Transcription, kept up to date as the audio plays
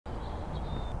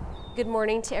Good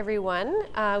morning to everyone.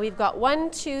 We've got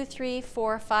 1, 2, 3,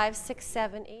 4, 5, 6,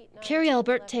 7, 8, 9, Carrie 10,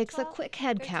 Albert 11, takes 12, a quick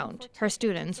head 13, count. 14, Her 15,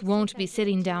 students 16, won't be 17,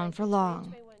 sitting 18, down for 19, 20, long.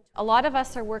 21. A lot of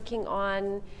us are working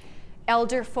on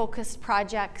elder-focused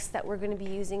projects that we're going to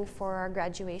be using for our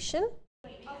graduation.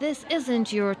 This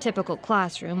isn't your typical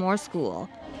classroom or school.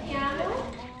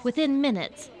 Within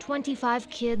minutes, 25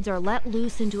 kids are let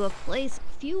loose into a place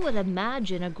few would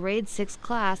imagine a grade 6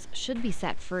 class should be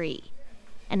set free.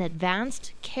 An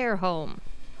advanced care home.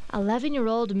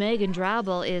 11-year-old Megan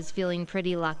Drabble is feeling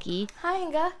pretty lucky. Hi,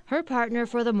 Inga. Her partner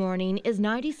for the morning is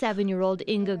 97-year-old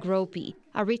Inga Gropey,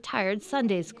 a retired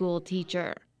Sunday school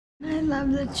teacher. I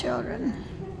love the children.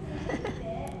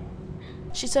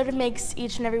 She sort of makes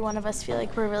each and every one of us feel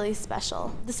like we're really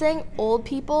special. The saying old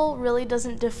people really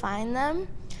doesn't define them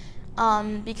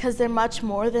because they're much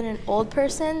more than an old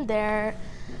person. They're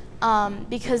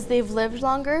because they've lived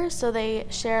longer, so they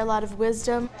share a lot of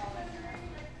wisdom.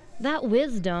 That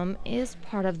wisdom is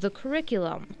part of the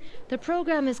curriculum. The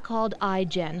program is called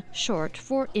iGen, short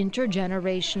for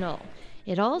intergenerational.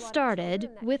 It all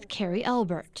started with Carrie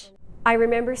Albert. I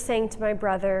remember saying to my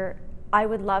brother, I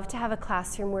would love to have a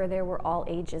classroom where there were all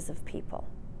ages of people.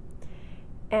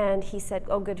 And he said,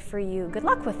 oh, good for you. Good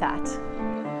luck with that.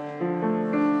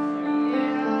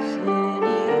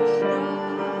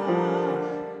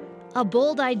 A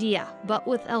bold idea, but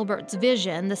with Albert's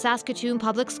vision, the Saskatoon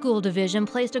Public School Division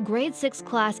placed a grade 6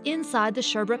 class inside the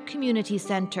Sherbrooke Community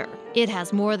Centre. It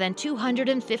has more than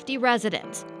 250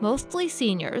 residents, mostly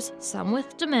seniors, some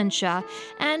with dementia,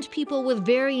 and people with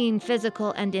varying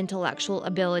physical and intellectual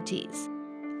abilities.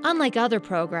 Unlike other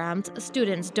programs,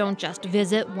 students don't just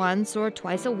visit once or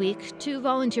twice a week to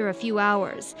volunteer a few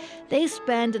hours. They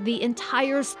spend the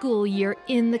entire school year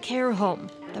in the care home,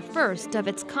 the first of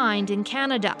its kind in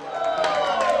Canada.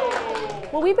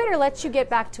 Well, we better let you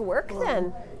get back to work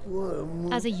then.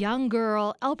 As a young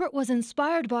girl, Albert was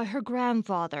inspired by her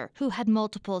grandfather, who had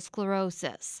multiple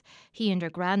sclerosis. He and her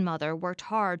grandmother worked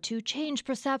hard to change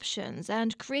perceptions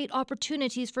and create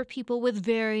opportunities for people with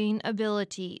varying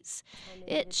abilities.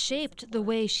 It shaped the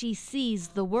way she sees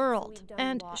the world,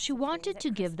 and she wanted to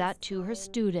give that to her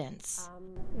students.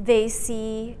 They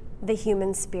see the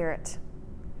human spirit.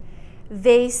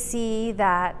 They see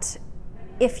that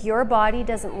if your body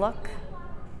doesn't look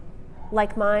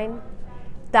like mine,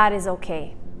 that is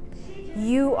okay.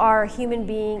 You are a human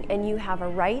being and you have a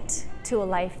right to a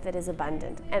life that is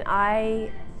abundant. And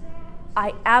I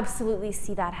absolutely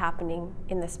see that happening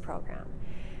in this program.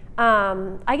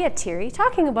 I get teary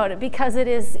talking about it because it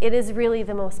is really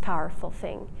the most powerful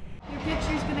thing. Your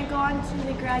picture's gonna go on to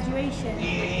the graduation.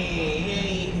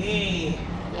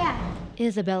 Yeah.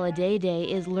 Isabella Day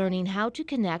is learning how to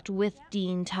connect with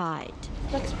Dean Tide.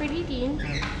 Looks pretty, Dean.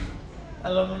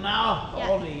 11 now? Yeah.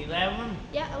 How old are you, 11?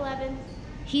 Yeah, 11.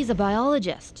 He's a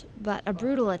biologist, but a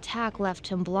brutal attack left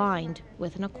him blind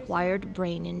with an acquired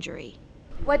brain injury.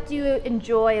 What do you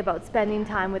enjoy about spending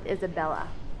time with Isabella?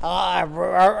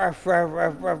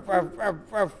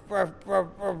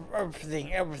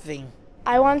 Everything.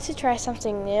 I wanted to try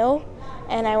something new,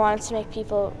 and I wanted to make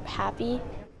people happy.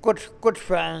 Good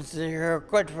friends, you're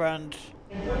good friends.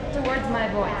 Towards my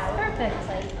voice.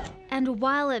 Perfect. And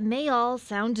while it may all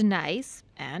sound nice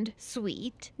and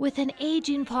sweet, with an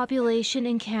aging population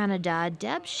in Canada,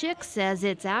 Deb Schick says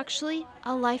it's actually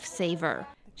a lifesaver.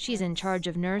 She's in charge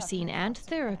of nursing and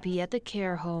therapy at the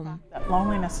care home.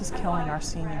 Loneliness is killing our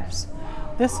seniors.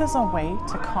 This is a way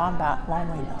to combat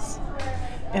loneliness,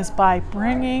 is by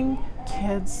bringing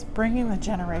kids, bringing the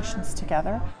generations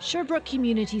together. Sherbrooke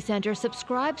Community Centre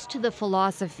subscribes to the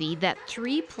philosophy that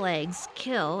 3 plagues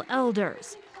kill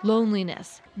elders: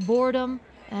 loneliness, boredom,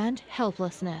 and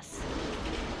helplessness.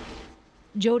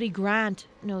 Jody Grant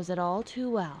knows it all too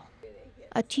well.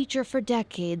 A teacher for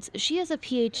decades, she has a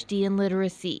PhD in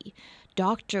literacy.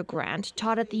 Dr. Grant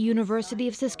taught at the University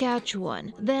of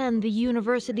Saskatchewan, then the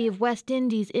University of West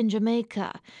Indies in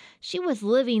Jamaica. She was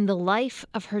living the life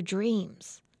of her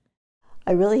dreams.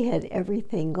 I really had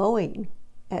everything going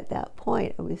at that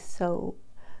point. I was so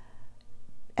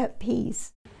at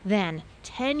peace. Then,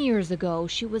 10 years ago,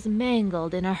 she was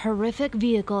mangled in a horrific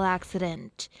vehicle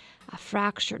accident. A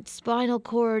fractured spinal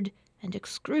cord and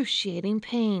excruciating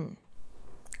pain.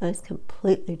 I was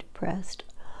completely depressed.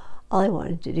 All I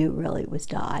wanted to do really was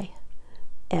die.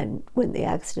 And when the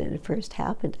accident first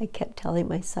happened, I kept telling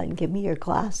my son, give me your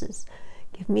glasses.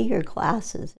 Give me your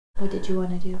glasses. What did you want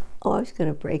to do? Oh, I was going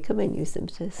to break them and use them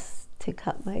to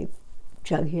cut my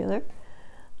jugular.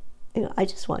 You know, I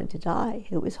just wanted to die.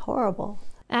 It was horrible.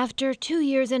 After 2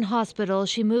 years in hospital,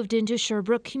 she moved into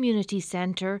Sherbrooke Community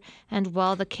Centre, and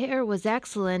while the care was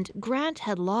excellent, Grant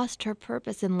had lost her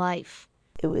purpose in life.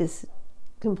 it was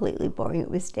completely boring. It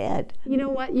was dead. You know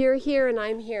what? You're here and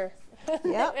I'm here.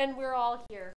 Yep. And we're all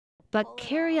here. But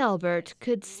Carrie Albert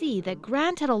could see that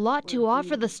Grant had a lot to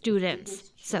offer the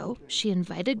students. So she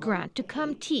invited Grant to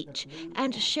come teach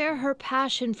and share her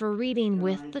passion for reading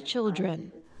with the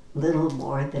children. Little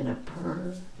more than a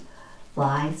purr,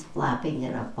 flies flapping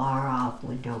in a far-off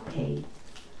window pane.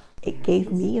 It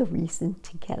gave me a reason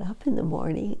to get up in the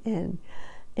morning and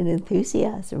an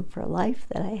enthusiasm for life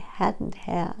that I hadn't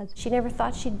had. She never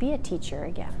thought she'd be a teacher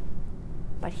again,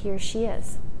 but here she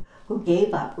is. Who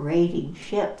gave up raiding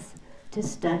ships to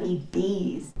study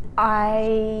bees.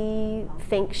 I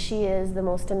think she is the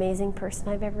most amazing person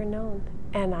I've ever known,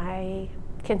 and I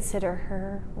consider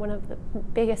her one of the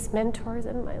biggest mentors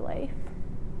in my life,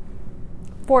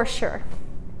 for sure.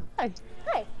 Hi.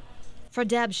 Hi. For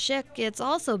Deb Schick, it's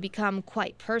also become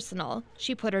quite personal.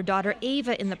 She put her daughter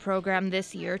Ava in the program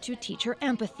this year to teach her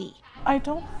empathy. I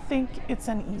don't think it's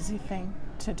an easy thing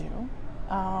to do.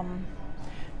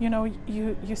 You know,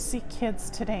 you see kids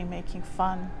today making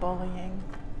fun, bullying,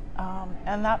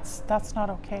 and that's not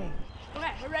okay.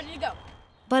 Okay, we're ready to go.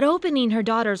 But opening her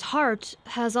daughter's heart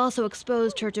has also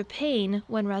exposed her to pain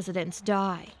when residents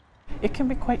die. It can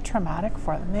be quite traumatic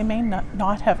for them. They may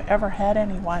not have ever had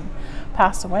anyone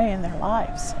pass away in their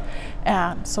lives.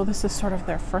 And so this is sort of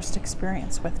their first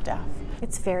experience with death.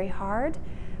 It's very hard,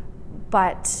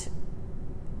 but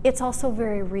it's also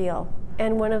very real.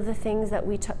 And one of the things that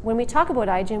when we talk about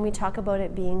IGN, we talk about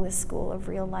it being the school of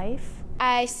real life.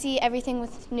 I see everything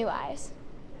with new eyes.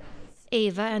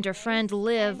 Ava and her friend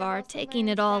Liv are taking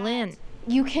it all in.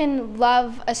 You can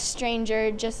love a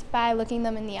stranger just by looking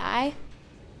them in the eye.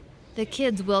 The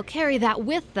kids will carry that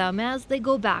with them as they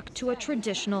go back to a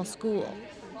traditional school.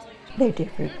 They're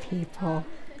different people.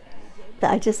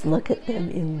 I just look at them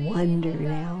in wonder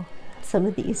now. Some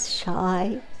of these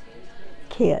shy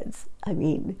kids, I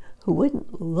mean, who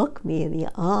wouldn't look me in the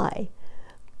eye,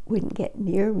 wouldn't get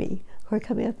near me, who are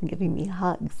coming up and giving me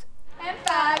hugs. And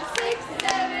 5, 6,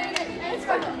 7, 8, and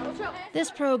 5.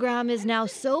 This program is now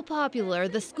so popular,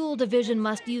 the school division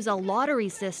must use a lottery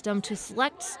system to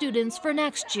select students for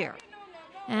next year.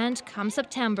 And come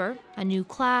September, a new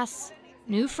class,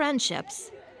 new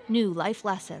friendships, new life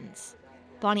lessons.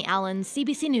 Bonnie Allen,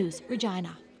 CBC News,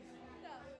 Regina.